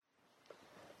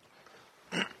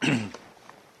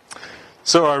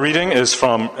So our reading is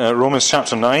from Romans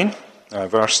chapter 9,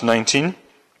 verse 19,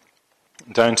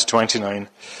 down to 29.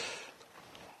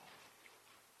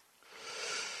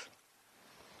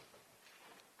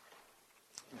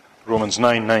 Romans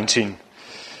 9:19.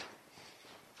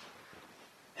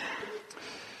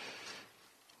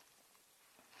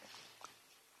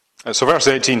 So verse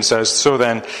 18 says, "So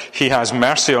then he has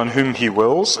mercy on whom he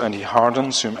wills, and he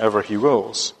hardens whomever he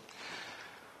wills.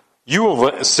 You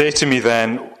will say to me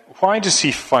then, why does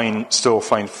he still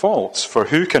find faults? For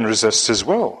who can resist his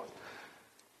will?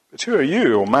 But who are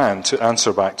you, O man, to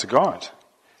answer back to God?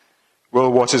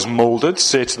 Will what is molded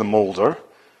say to the molder,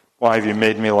 why have you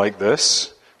made me like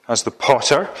this? Has the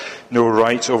potter no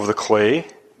right over the clay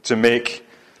to make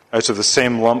out of the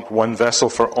same lump one vessel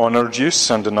for honoured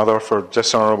use and another for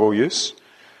dishonourable use?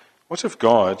 What if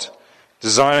God,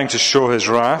 desiring to show his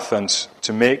wrath and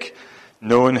to make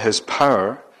known his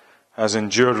power, has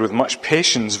endured with much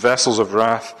patience vessels of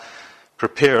wrath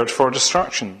prepared for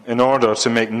destruction, in order to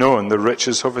make known the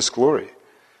riches of his glory,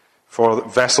 for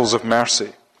vessels of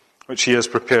mercy, which he has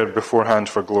prepared beforehand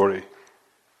for glory?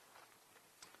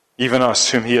 Even us,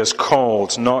 whom he has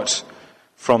called, not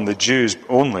from the Jews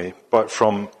only, but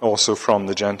also from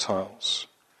the Gentiles.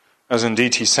 As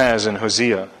indeed he says in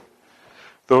Hosea,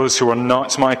 those who are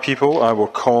not my people I will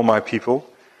call my people,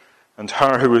 and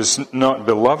her who is not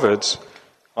beloved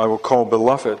I will call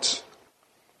beloved.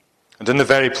 And in the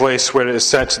very place where it is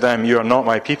said to them, you are not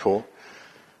my people,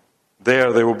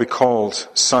 there they will be called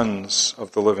sons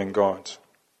of the living God."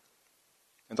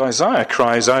 And Isaiah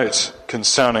cries out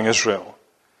concerning Israel,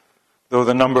 "Though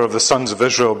the number of the sons of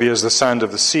Israel be as the sand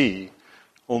of the sea,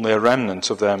 only a remnant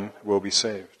of them will be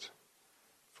saved.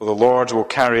 For the Lord will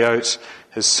carry out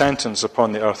his sentence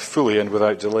upon the earth fully and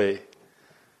without delay."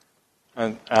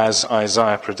 And as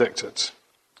Isaiah predicted,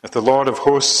 if the Lord of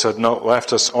hosts had not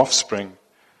left us offspring,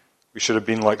 we should have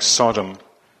been like Sodom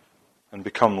and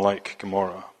become like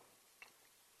Gomorrah.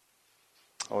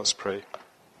 Let's pray.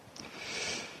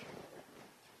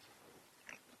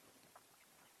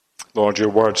 Lord, your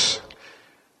word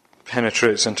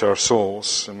penetrates into our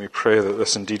souls, and we pray that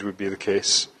this indeed would be the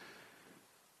case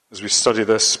as we study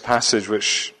this passage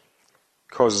which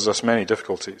causes us many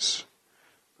difficulties.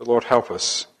 But Lord, help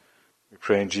us, we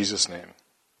pray in Jesus' name.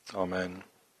 Amen.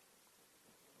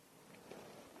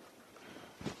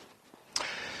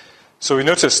 So we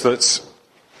notice that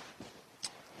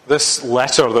this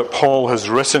letter that Paul has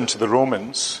written to the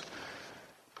Romans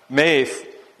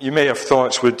you may have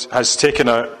thought has taken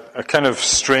a kind of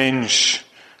strange,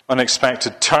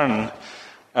 unexpected turn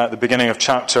at the beginning of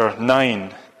chapter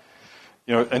 9.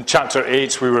 You know, in chapter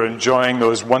 8 we were enjoying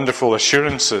those wonderful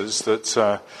assurances that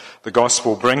the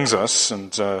gospel brings us,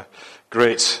 and a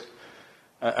great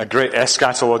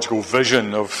eschatological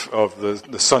vision of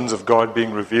the sons of God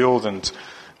being revealed, and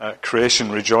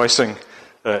creation rejoicing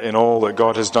in all that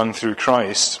God has done through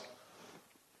Christ,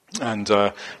 and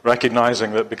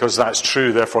recognizing that because that's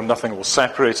true, therefore nothing will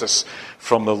separate us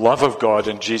from the love of God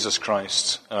in Jesus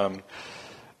Christ.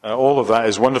 All of that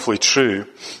is wonderfully true.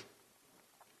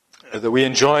 That we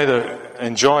enjoy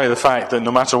the fact that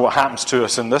no matter what happens to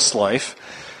us in this life,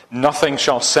 nothing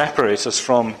shall separate us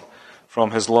from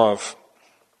his love.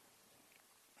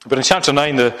 But in chapter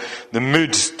 9, the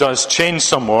mood does change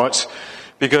somewhat,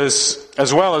 because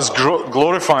as well as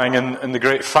glorifying in the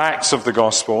great facts of the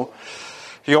gospel,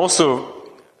 he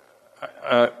also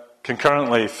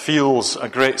concurrently feels a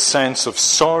great sense of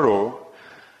sorrow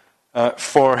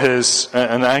for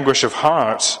an anguish of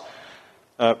heart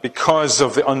because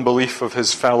of the unbelief of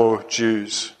his fellow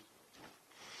Jews.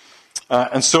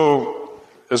 And so,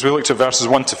 as we looked at verses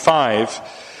 1 to 5,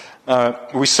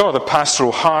 we saw the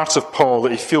pastoral heart of Paul,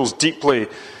 that he feels deeply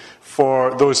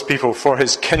for those people, for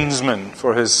his kinsmen,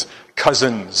 for his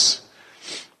cousins,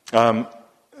 and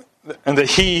that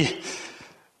he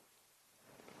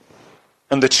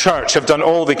and the church have done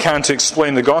all they can to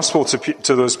explain the gospel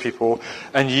to those people,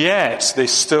 and yet they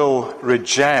still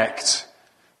reject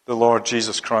the Lord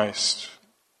Jesus Christ.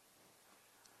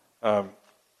 That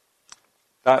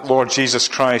Lord Jesus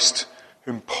Christ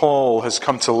whom Paul has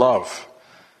come to love,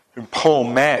 whom Paul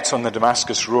met on the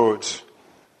Damascus road.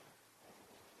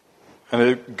 And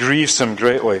it grieves him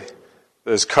greatly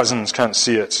that his cousins can't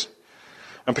see it.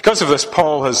 And because of this,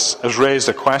 Paul has raised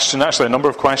a question, actually a number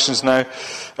of questions now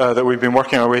that we've been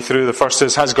working our way through. The first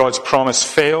is, has God's promise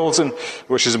failed?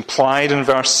 Which is implied in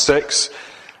verse 6.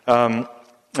 And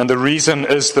the reason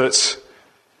is that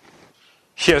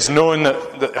he has known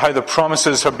that how the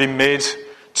promises have been made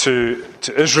to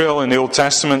Israel in the Old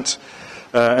Testament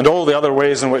and all the other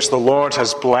ways in which the Lord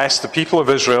has blessed the people of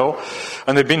Israel,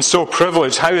 and they've been so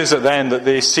privileged, how is it then that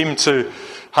they seem to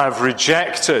have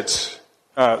rejected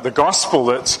the gospel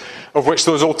of which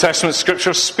those Old Testament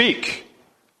scriptures speak?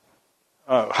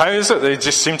 How is it they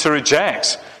just seem to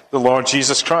reject the Lord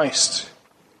Jesus Christ?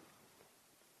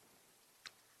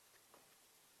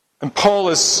 And Paul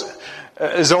is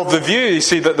of the view, you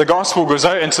see, that the gospel goes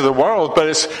out into the world, but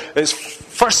it's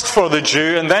first for the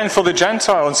Jew and then for the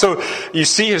Gentile. And so you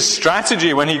see his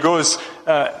strategy when he goes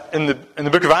in the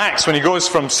book of Acts, when he goes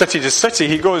from city to city,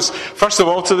 he goes first of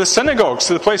all to the synagogues,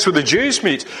 to the place where the Jews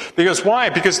meet. Because why?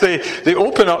 Because they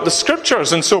open up the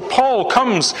scriptures. And so Paul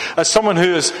comes as someone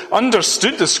who has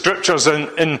understood the scriptures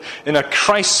in a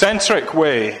Christ-centric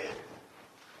way.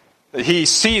 He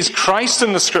sees Christ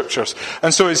in the scriptures.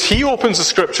 And so as he opens the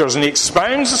scriptures and he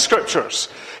expounds the scriptures,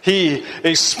 he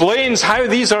explains how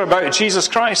these are about Jesus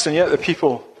Christ, and yet the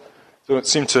people don't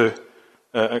seem to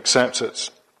accept it.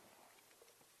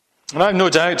 And I have no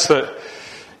doubt that,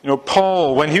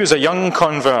 Paul, when he was a young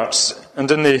convert,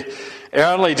 and in the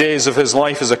early days of his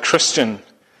life as a Christian,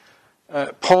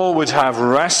 Paul would have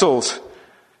wrestled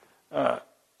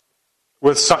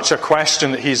with such a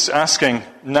question that he's asking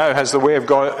now: has the way of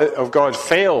God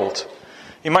failed?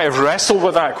 He might have wrestled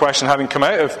with that question having come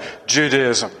out of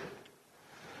Judaism,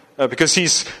 because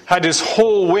he's had his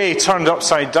whole way turned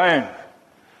upside down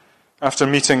after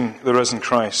meeting the risen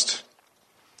Christ.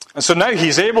 And so now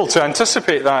he's able to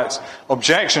anticipate that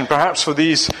objection, perhaps for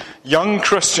these young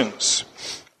Christians,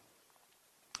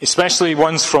 especially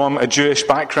ones from a Jewish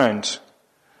background.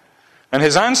 And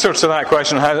his answer to that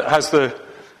question has the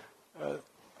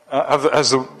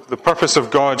purpose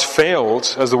of God failed?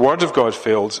 Has the word of God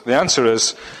failed? The answer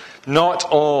is, not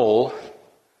all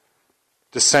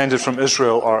descended from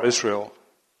Israel are Israel.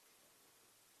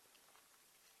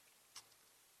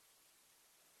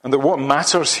 And that what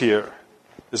matters here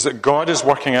is that God is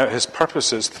working out his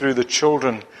purposes through the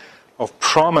children of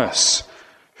promise,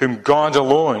 whom God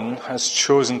alone has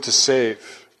chosen to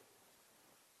save.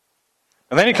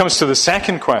 And then he comes to the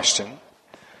second question: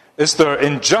 is there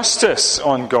injustice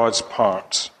on God's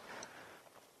part?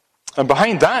 And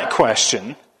behind that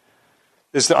question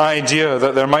is the idea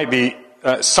that there might be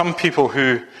some people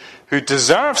who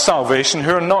deserve salvation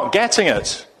who are not getting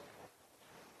it.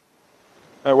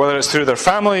 Whether it's through their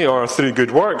family or through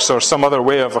good works or some other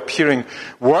way of appearing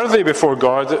worthy before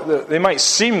God, they might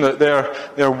seem that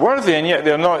they're worthy and yet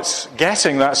they're not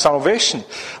getting that salvation.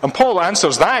 And Paul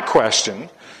answers that question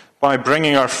by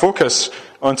bringing our focus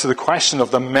onto the question of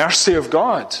the mercy of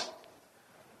God.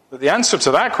 But the answer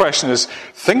to that question is,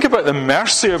 think about the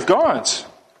mercy of God.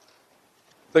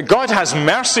 That God has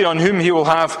mercy on whom he will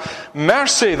have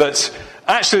mercy. That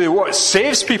actually what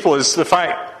saves people is the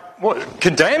fact, what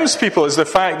condemns people is the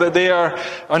fact that they are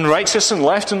unrighteous and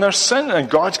left in their sin, and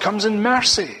God comes in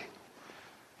mercy.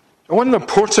 And what an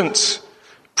important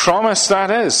promise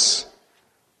that is.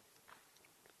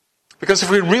 Because if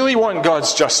we really want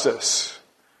God's justice,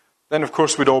 then of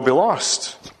course we'd all be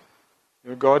lost.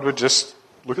 God would just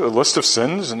look at the list of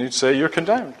sins and he'd say, you're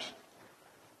condemned.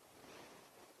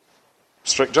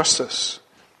 Strict justice.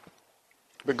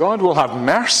 But God will have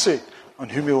mercy on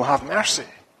whom he will have mercy.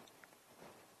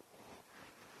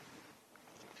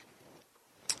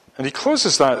 And he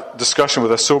closes that discussion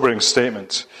with a sobering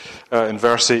statement in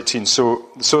verse 18. So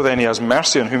then he has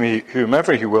mercy on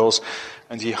whomever he wills,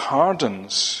 and he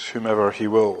hardens whomever he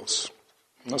wills.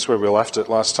 And that's where we left it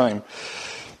last time.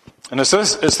 And it's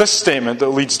this statement that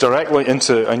leads directly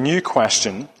into a new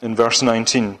question in verse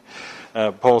 19.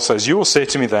 Paul says, you will say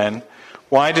to me then,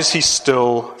 why does he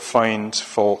still find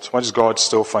fault? Why does God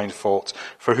still find fault?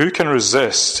 For who can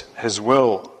resist his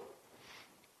will?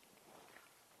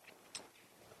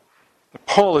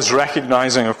 Paul is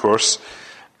recognizing, of course,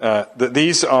 that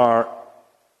these are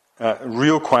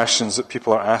real questions that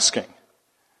people are asking.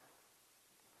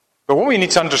 But what we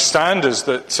need to understand is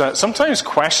that sometimes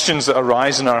questions that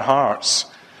arise in our hearts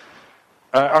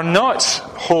are not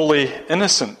wholly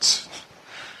innocent,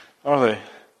 are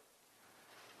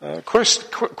they?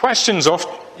 Questions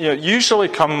usually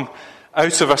come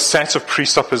out of a set of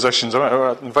presuppositions.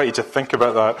 I invite you to think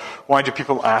about that. Why do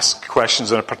people ask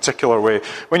questions in a particular way?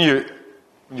 When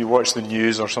you watch the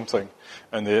news or something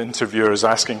and the interviewer is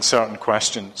asking certain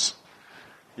questions,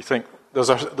 you think, there's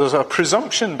a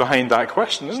presumption behind that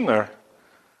question, isn't there?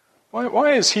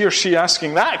 Why is he or she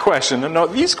asking that question and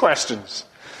not these questions?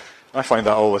 I find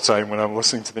that all the time when I'm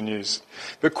listening to the news.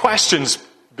 But questions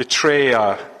betray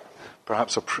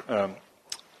perhaps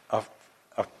a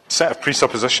set of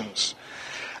presuppositions.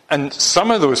 And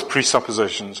some of those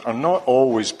presuppositions are not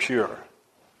always pure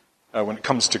when it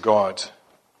comes to God.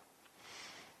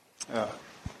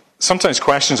 Sometimes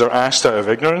questions are asked out of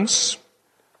ignorance.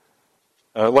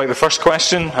 Like the first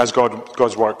question, has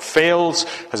God's work failed?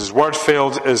 Has His word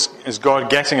failed? Is God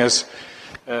getting his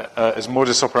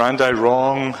modus operandi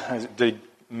wrong? Did He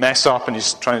mess up and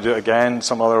He's trying to do it again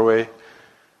some other way?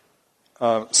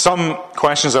 Some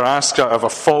questions are asked out of a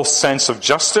false sense of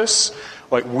justice,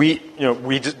 like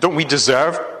don't we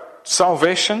deserve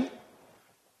salvation?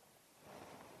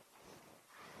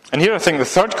 And here I think the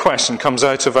third question comes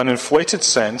out of an inflated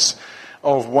sense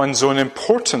of one's own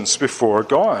importance before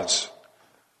God.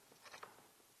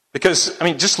 Because,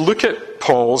 just look at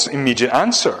Paul's immediate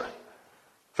answer.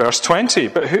 Verse 20,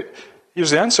 here's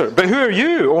the answer. But who are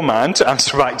you, O man, to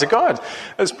answer back to God?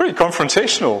 It's pretty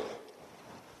confrontational.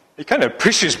 He kind of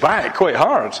pushes back quite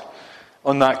hard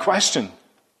on that question.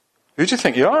 Who do you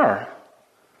think you are?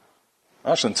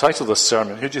 I actually entitled this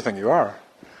sermon, Who do you think you are?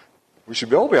 We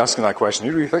should all be asking that question.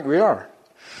 Who do you think we are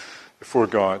before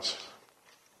God?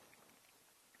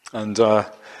 And, there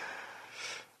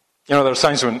are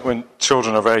times when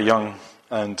children are very young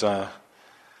and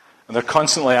they're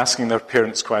constantly asking their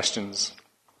parents questions.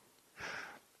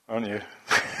 Aren't you?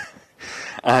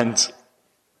 and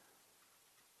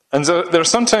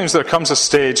there comes a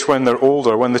stage when they're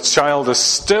older, when the child is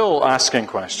still asking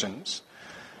questions,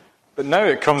 but now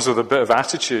it comes with a bit of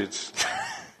attitude.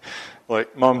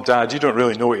 Like, Mom, Dad, you don't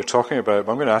really know what you're talking about,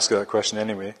 but I'm going to ask you that question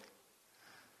anyway.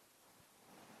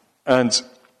 And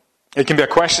it can be a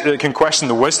question. It can question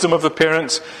the wisdom of the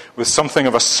parent with something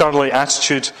of a surly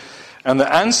attitude, and the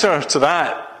answer to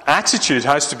that attitude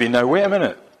has to be, now wait a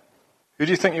minute, who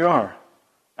do you think you are,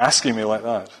 asking me like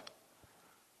that?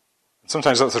 And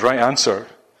sometimes that's the right answer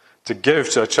to give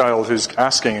to a child who's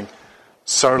asking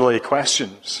surly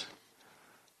questions.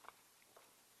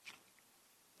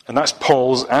 And that's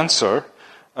Paul's answer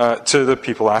to the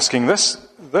people asking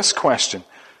this question.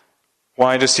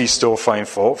 Why does he still find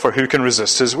fault? For who can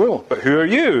resist his will? But who are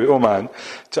you, O man,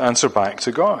 to answer back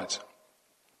to God?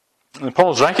 And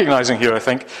Paul's recognizing here, I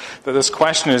think, that this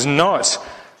question is not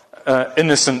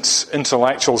innocent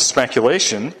intellectual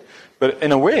speculation, but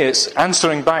in a way it's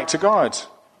answering back to God,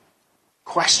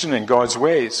 questioning God's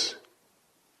ways,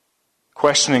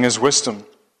 questioning His wisdom.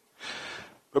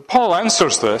 But Paul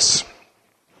answers this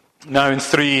now in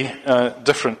three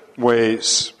different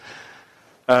ways.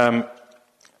 I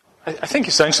think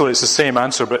essentially it's the same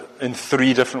answer, but in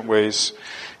three different ways.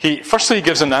 Firstly, he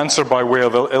gives an answer by way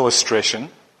of illustration.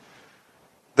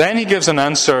 Then he gives an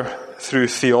answer through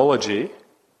theology.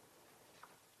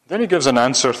 Then he gives an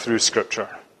answer through Scripture.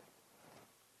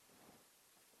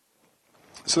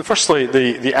 So firstly,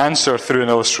 the answer through an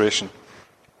illustration.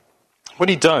 What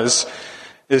he does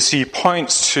is he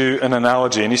points to an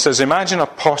analogy, and he says, imagine a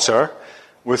potter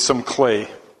with some clay.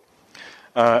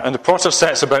 And the potter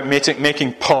sets about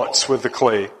making pots with the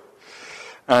clay.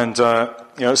 And,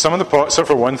 some of the pots are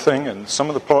for one thing, and some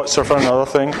of the pots are for another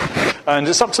thing. And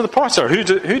it's up to the potter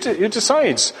who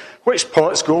decides which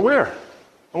pots go where,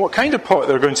 and what kind of pot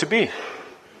they're going to be.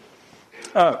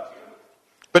 But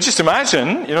just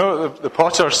imagine, the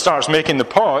potter starts making the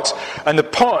pot, and the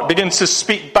pot begins to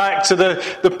speak back to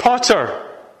the potter.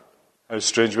 How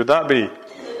strange would that be?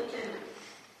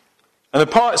 And the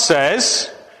pot says,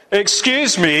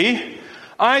 excuse me,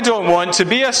 I don't want to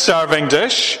be a serving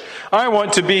dish. I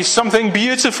want to be something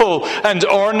beautiful and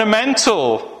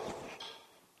ornamental.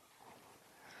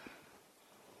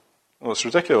 Well, it's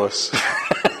ridiculous.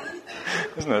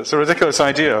 Isn't it? It's a ridiculous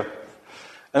idea.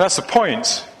 And that's the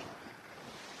point.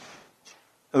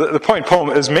 The point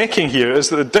Paul is making here is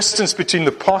that the distance between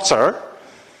the potter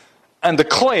and the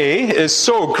clay is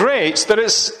so great that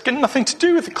it's got nothing to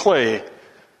do with the clay,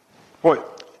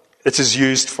 what it is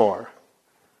used for.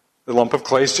 The lump of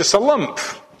clay is just a lump.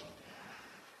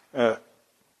 So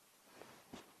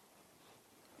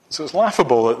it's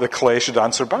laughable that the clay should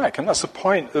answer back. And that's the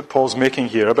point that Paul's making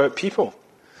here about people.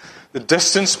 The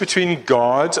distance between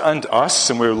God and us,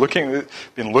 and we've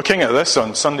been looking at this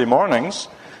on Sunday mornings,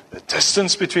 the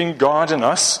distance between God and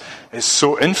us is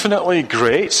so infinitely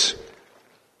great,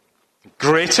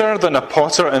 greater than a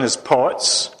potter and his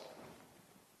pots.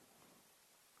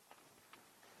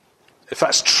 If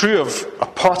that's true of a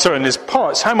potter and his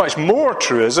pots, how much more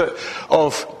true is it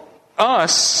of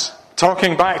us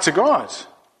talking back to God?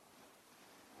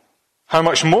 How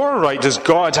much more right does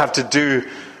God have to do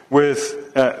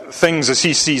with things as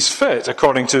he sees fit,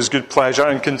 according to his good pleasure,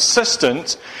 and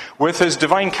consistent with his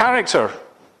divine character?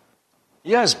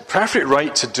 He has perfect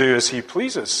right to do as he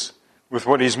pleases with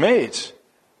what he's made.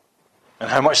 And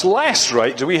how much less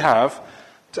right do we have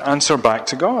to answer back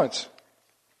to God?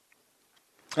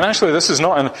 And actually, this is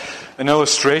not an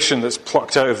illustration that's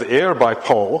plucked out of the air by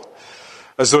Paul.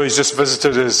 as though he's just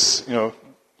visited his,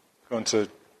 gone to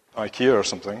IKEA or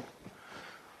something,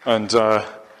 and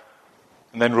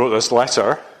then wrote this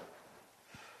letter.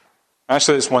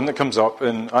 Actually, it's one that comes up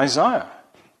in Isaiah.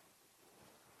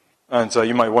 And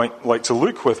you might like to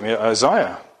look with me at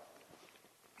Isaiah.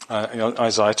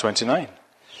 Isaiah 29.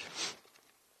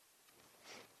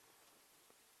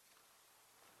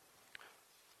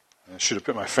 I should have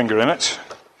put my finger in it.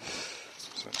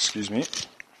 So excuse me.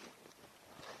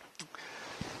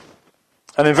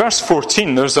 And in verse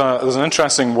 14, there's an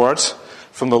interesting word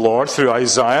from the Lord through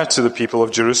Isaiah to the people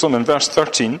of Jerusalem. In verse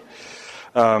 13,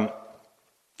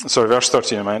 verse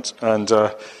 13 I meant, and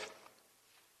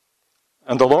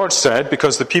the Lord said,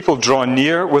 because the people draw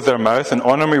near with their mouth and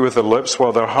honor me with their lips,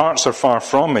 while their hearts are far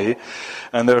from me,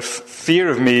 and their fear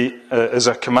of me is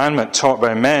a commandment taught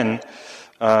by men.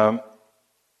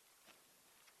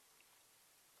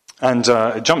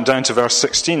 Jump down to verse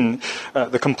 16.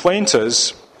 The complaint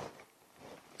is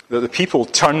that the people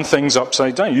turn things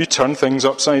upside down. You turn things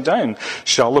upside down.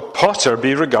 Shall the potter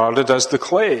be regarded as the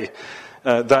clay?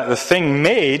 That the thing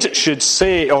made should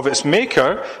say of its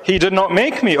maker, he did not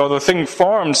make me, or the thing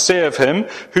formed say of him,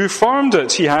 who formed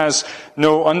it? He has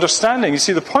no understanding. You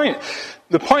see, the point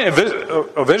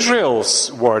of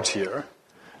Israel's word here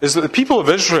is that the people of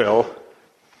Israel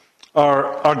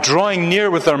are drawing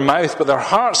near with their mouth, but their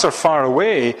hearts are far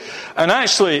away. And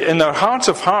actually, in their heart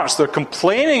of hearts, they're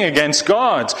complaining against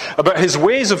God about his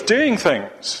ways of doing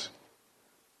things.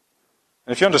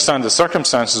 And if you understand the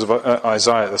circumstances of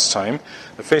Isaiah at this time,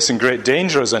 they're facing great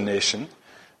danger as a nation,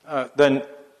 then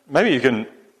maybe you can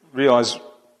realize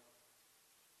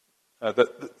that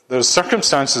there's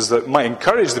circumstances that might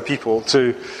encourage the people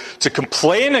to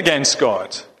complain against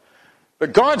God.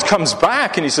 But God comes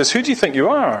back and he says, who do you think you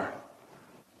are?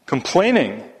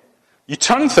 Complaining. You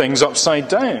turn things upside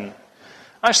down.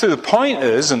 Actually, the point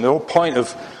is, and the whole point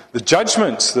of the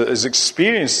judgment that is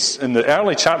experienced in the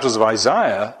early chapters of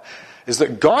Isaiah, is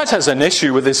that God has an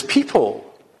issue with his people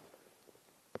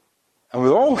and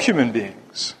with all human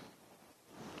beings.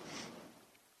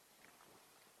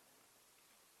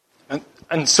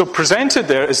 And so presented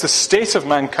there is the state of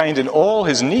mankind in all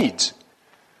his need.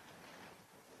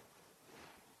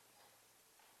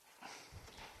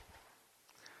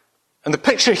 And the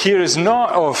picture here is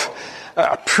not of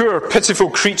a poor, pitiful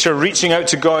creature reaching out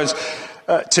to God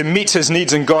to meet his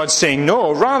needs and God saying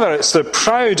no. Rather, it's the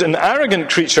proud and arrogant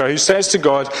creature who says to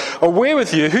God, away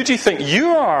with you, who do you think you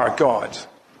are, God?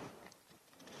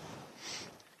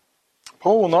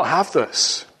 Paul will not have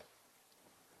this.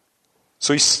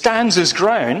 So he stands his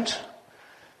ground,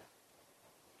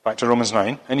 back to Romans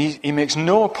 9, and he makes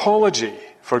no apology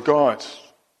for God.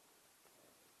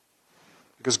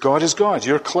 Because God is God,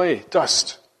 you're clay,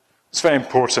 dust. It's very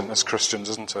important as Christians,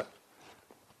 isn't it?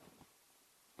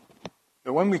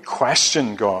 That when we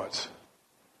question God,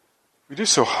 we do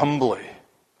so humbly.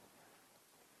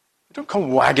 We don't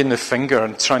come wagging the finger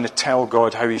and trying to tell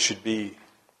God how he should be.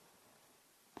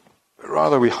 But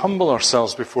rather we humble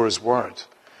ourselves before his word.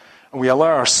 And we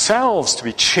allow ourselves to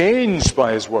be changed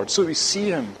by his word so that we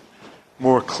see him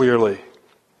more clearly.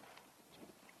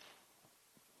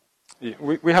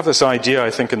 We have this idea, I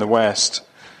think, in the West,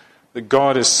 that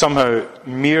God is somehow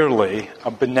merely a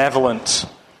benevolent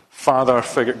father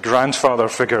figure, grandfather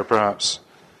figure perhaps,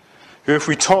 who if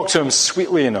we talk to him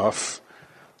sweetly enough,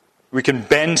 we can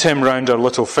bend him round our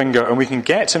little finger and we can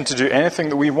get him to do anything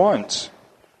that we want.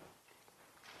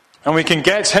 And we can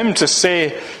get him to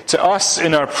say to us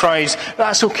in our pride,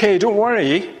 that's okay, don't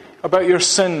worry about your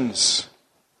sins.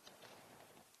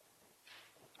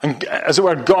 And as it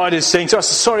were, God is saying to us,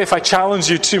 sorry if I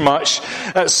challenged you too much.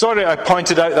 Sorry I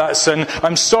pointed out that sin.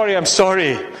 I'm sorry.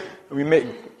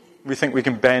 We think we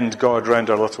can bend God round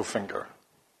our little finger.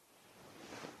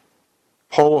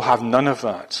 Paul will have none of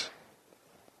that.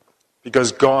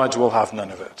 Because God will have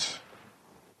none of it.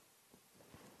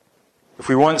 If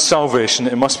we want salvation,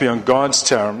 it must be on God's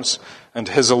terms and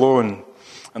his alone.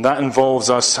 And that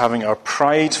involves us having our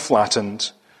pride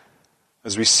flattened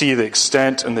as we see the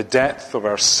extent and the depth of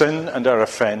our sin and our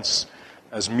offense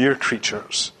as mere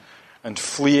creatures, and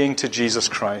fleeing to Jesus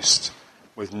Christ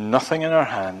with nothing in our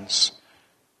hands,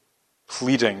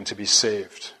 pleading to be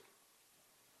saved.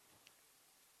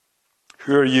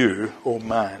 Who are you, O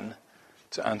man,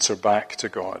 to answer back to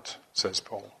God, says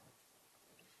Paul.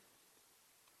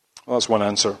 Well, that's one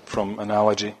answer from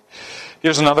analogy.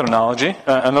 Here's another analogy,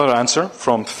 another answer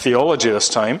from theology this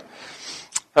time.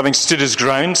 Having stood his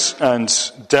ground and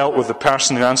dealt with the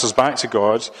person who answers back to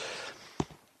God,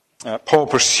 Paul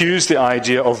pursues the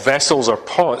idea of vessels or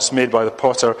pots made by the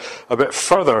potter a bit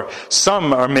further.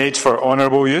 Some are made for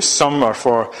honourable use, some are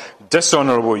for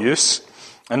dishonourable use.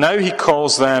 And now he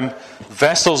calls them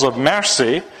vessels of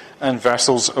mercy and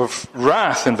vessels of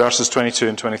wrath in verses 22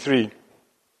 and 23.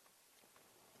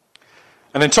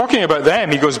 And in talking about them,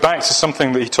 he goes back to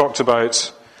something that he talked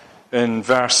about in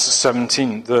verse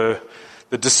 17, the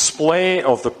display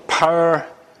of the power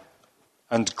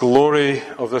and glory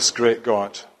of this great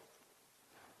God.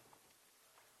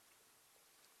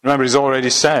 Remember, he's already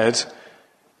said,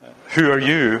 "Who are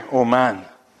you, O man?"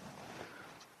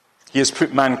 He has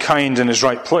put mankind in his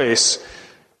right place,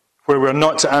 where we're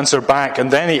not to answer back.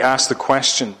 And then he asks the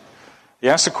question. He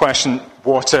asks the question,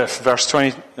 what if? Verse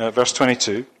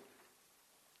 22.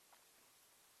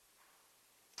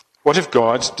 What if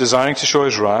God, desiring to show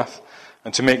his wrath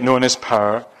and to make known his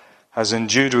power, has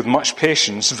endued with much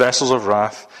patience vessels of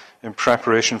wrath in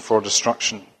preparation for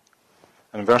destruction?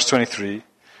 And in verse 23,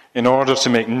 in order to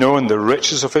make known the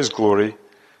riches of his glory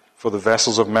for the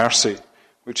vessels of mercy,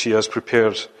 which he has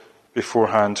prepared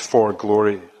beforehand for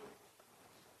glory.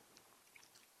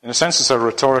 In a sense, it's a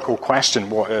rhetorical question,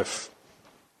 what if?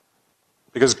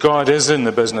 Because God is in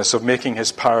the business of making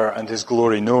his power and his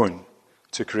glory known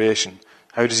to creation.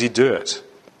 How does he do it?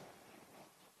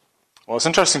 Well, it's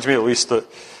interesting to me at least that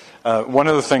one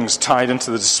of the things tied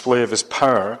into the display of his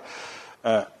power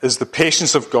is the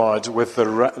patience of God with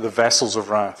the vessels of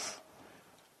wrath.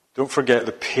 Don't forget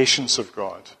the patience of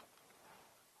God.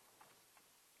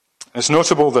 It's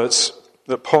notable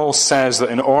that Paul says that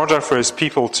in order for his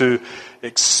people to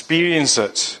experience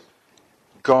it,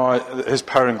 God, his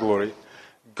power and glory,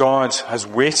 God has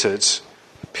waited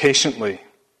patiently.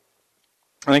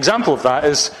 An example of that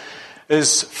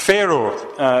is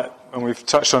Pharaoh, and we've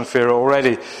touched on Pharaoh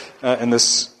already in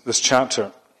this chapter,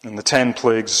 in the 10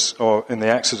 plagues or in the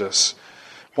Exodus.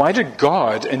 Why did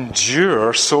God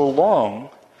endure so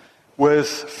long with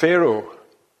Pharaoh?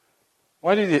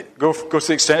 Why did he go to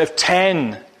the extent of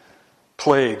 10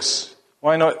 plagues?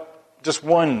 Why not just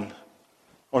one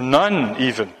or none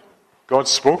even? God's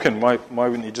spoken. Why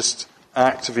wouldn't he just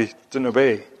act if he didn't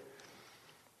obey?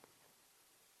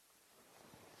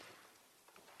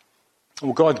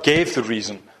 Well, God gave the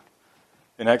reason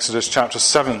in Exodus chapter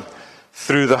 7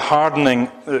 through the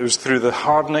hardening. It was through the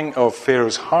hardening of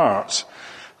Pharaoh's heart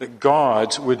that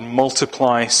God would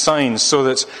multiply signs, so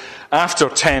that after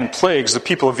 10 plagues, the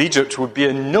people of Egypt would be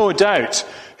in no doubt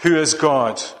who is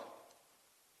God.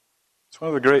 It's one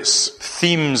of the great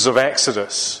themes of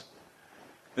Exodus,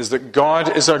 is that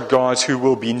God is a God who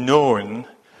will be known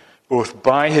both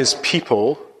by his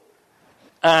people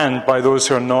and by those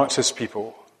who are not his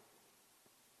people.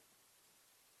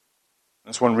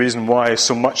 That's one reason why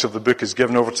so much of the book is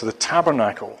given over to the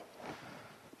tabernacle,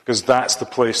 because that's the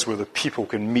place where the people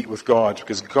can meet with God,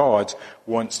 because God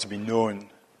wants to be known.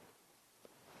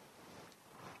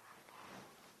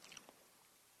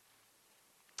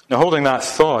 Now, holding that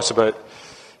thought about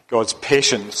God's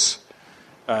patience,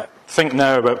 think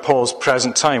now about Paul's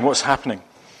present time. What's happening?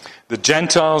 The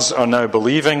Gentiles are now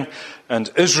believing,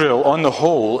 and Israel, on the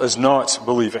whole, is not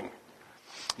believing.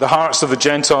 The hearts of the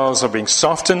Gentiles are being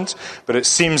softened, but it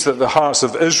seems that the hearts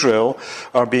of Israel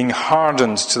are being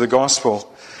hardened to the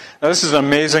gospel. Now, this is an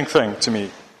amazing thing to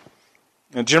me.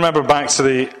 Now, do you remember back to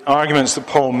the arguments that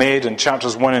Paul made in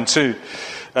chapters 1 and 2?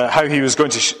 How he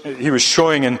was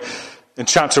showing in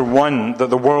chapter 1 that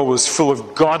the world was full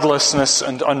of godlessness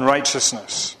and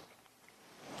unrighteousness.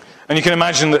 And you can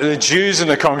imagine that the Jews in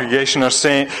the congregation are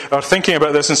thinking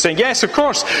about this and saying, yes, of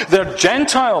course, they're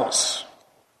Gentiles.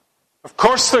 Of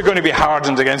course they're going to be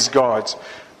hardened against God.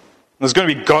 There's going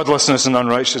to be godlessness and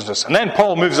unrighteousness. And then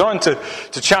Paul moves on to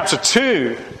chapter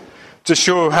 2 to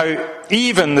show how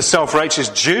even the self-righteous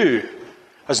Jew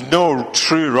has no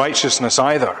true righteousness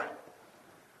either.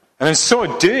 And in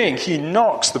so doing, he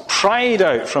knocks the pride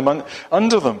out from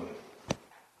under them,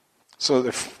 so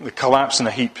that they collapse in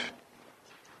a heap.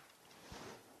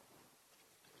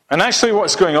 And actually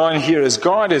what's going on here is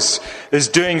God is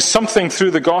doing something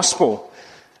through the gospel.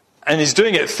 And he's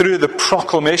doing it through the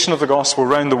proclamation of the gospel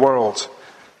around the world.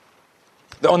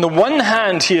 That on the one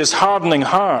hand, he is hardening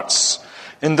hearts,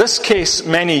 in this case,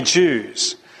 many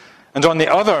Jews. And on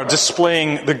the other,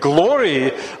 displaying the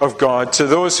glory of God to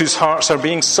those whose hearts are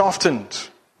being softened.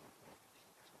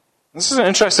 This is an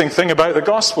interesting thing about the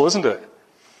gospel, isn't it?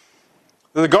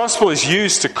 The gospel is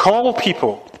used to call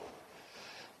people.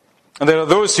 And there are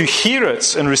those who hear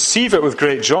it and receive it with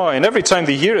great joy. And every time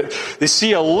they hear it, they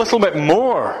see a little bit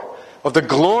more of the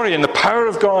glory and the power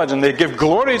of God. And they give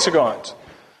glory to God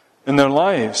in their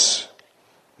lives.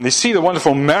 And they see the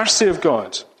wonderful mercy of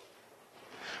God.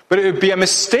 But it would be a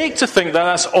mistake to think that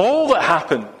that's all that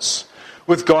happens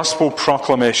with gospel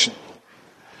proclamation.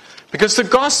 Because the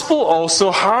gospel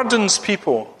also hardens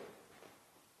people.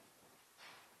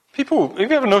 People,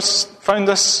 have you ever found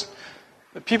this?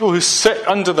 That people who sit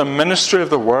under the ministry of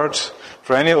the word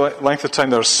for any length of time,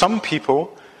 there are some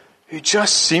people who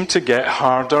just seem to get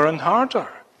harder and harder,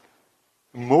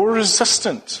 more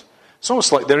resistant. It's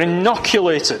almost like they're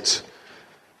inoculated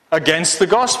against the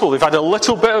gospel. They've had a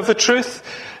little bit of the truth,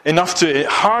 enough to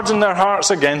harden their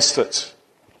hearts against it.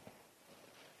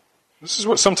 This is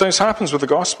what sometimes happens with the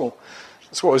gospel.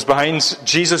 That's what was behind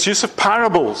Jesus' use of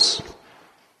parables.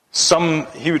 Some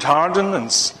he would harden,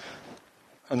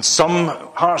 and some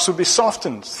hearts would be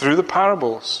softened through the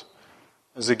parables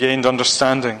as they gained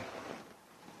understanding.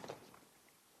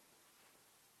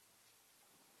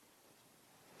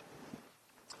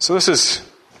 So this is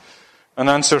an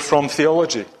answer from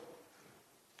theology.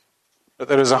 That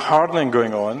there is a hardening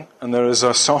going on and there is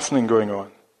a softening going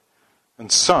on.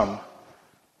 And some are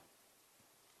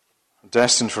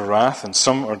destined for wrath and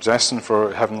some are destined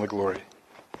for heavenly glory.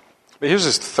 But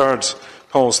here's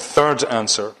Paul's third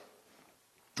answer.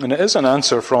 And it is an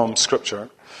answer from Scripture.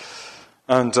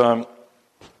 And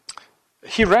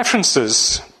he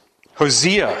references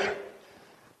Hosea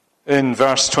in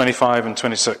verse 25 and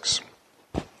 26.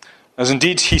 As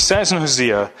indeed he says in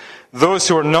Hosea, "Those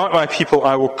who are not my people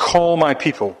I will call my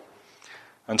people,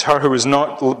 and her who is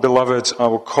not beloved I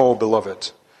will call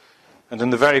beloved. And in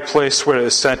the very place where it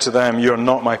is said to them, 'You are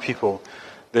not my people,'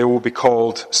 they will be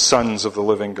called sons of the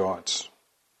living God."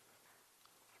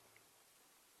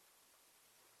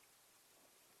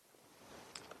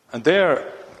 And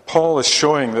there, Paul is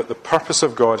showing that the purpose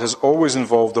of God has always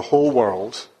involved the whole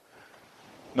world,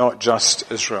 not just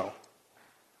Israel.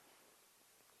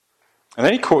 And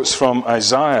then he quotes from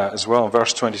Isaiah as well,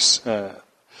 verse 27.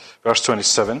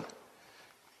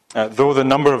 "Though the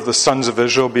number of the sons of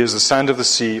Israel be as the sand of the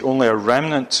sea, only a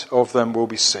remnant of them will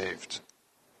be saved."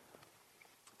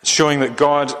 Showing that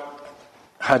God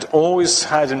had always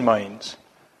had in mind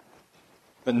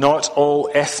that not all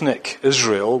ethnic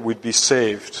Israel would be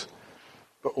saved,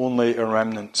 but only a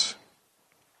remnant.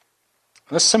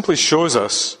 And this simply shows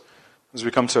us, as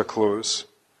we come to a close,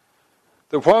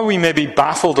 that while we may be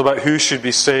baffled about who should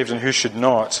be saved and who should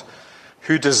not,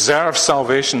 who deserves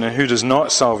salvation and who does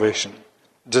not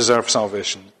deserve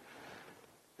salvation,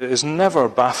 it is never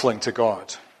baffling to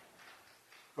God.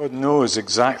 God knows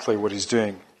exactly what he's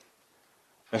doing,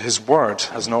 and his word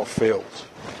has not failed.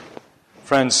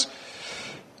 Friends,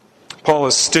 Paul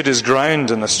has stood his ground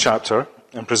in this chapter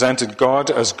and presented God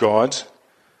as God,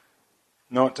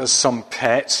 not as some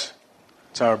pet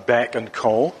to our beck and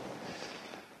call.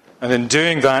 And in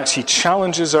doing that, he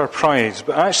challenges our pride.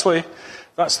 But actually,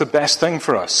 that's the best thing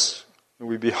for us, that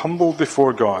we be humbled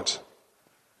before God.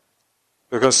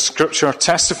 Because Scripture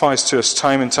testifies to us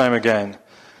time and time again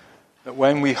that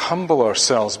when we humble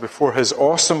ourselves before his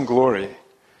awesome glory,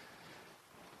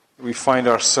 we find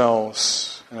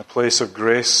ourselves in a place of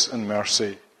grace and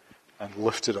mercy and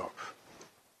lifted up.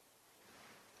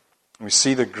 And we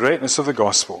see the greatness of the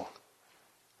gospel,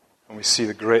 and we see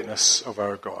the greatness of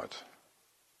our God.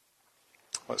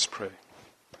 Let's pray.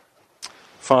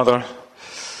 Father,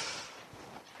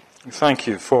 we thank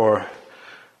you for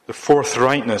the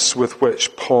forthrightness with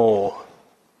which Paul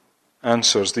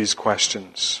answers these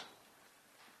questions.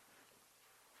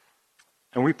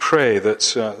 And we pray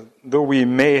that though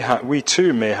we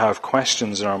too may have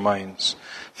questions in our minds,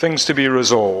 things to be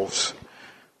resolved,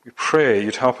 we pray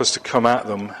you'd help us to come at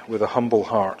them with a humble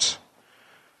heart,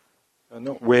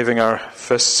 not waving our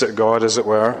fists at God, as it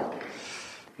were,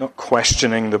 not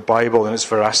questioning the Bible and its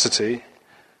veracity,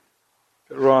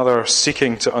 but rather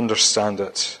seeking to understand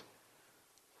it.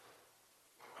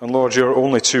 And Lord, you're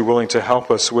only too willing to help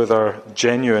us with our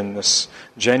genuine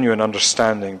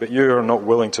understanding, but you are not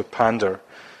willing to pander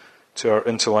to our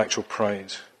intellectual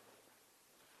pride.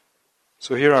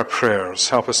 So hear our prayers.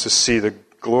 Help us to see the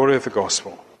glory of the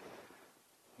gospel,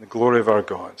 the glory of our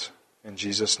God. In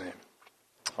Jesus' name,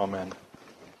 amen.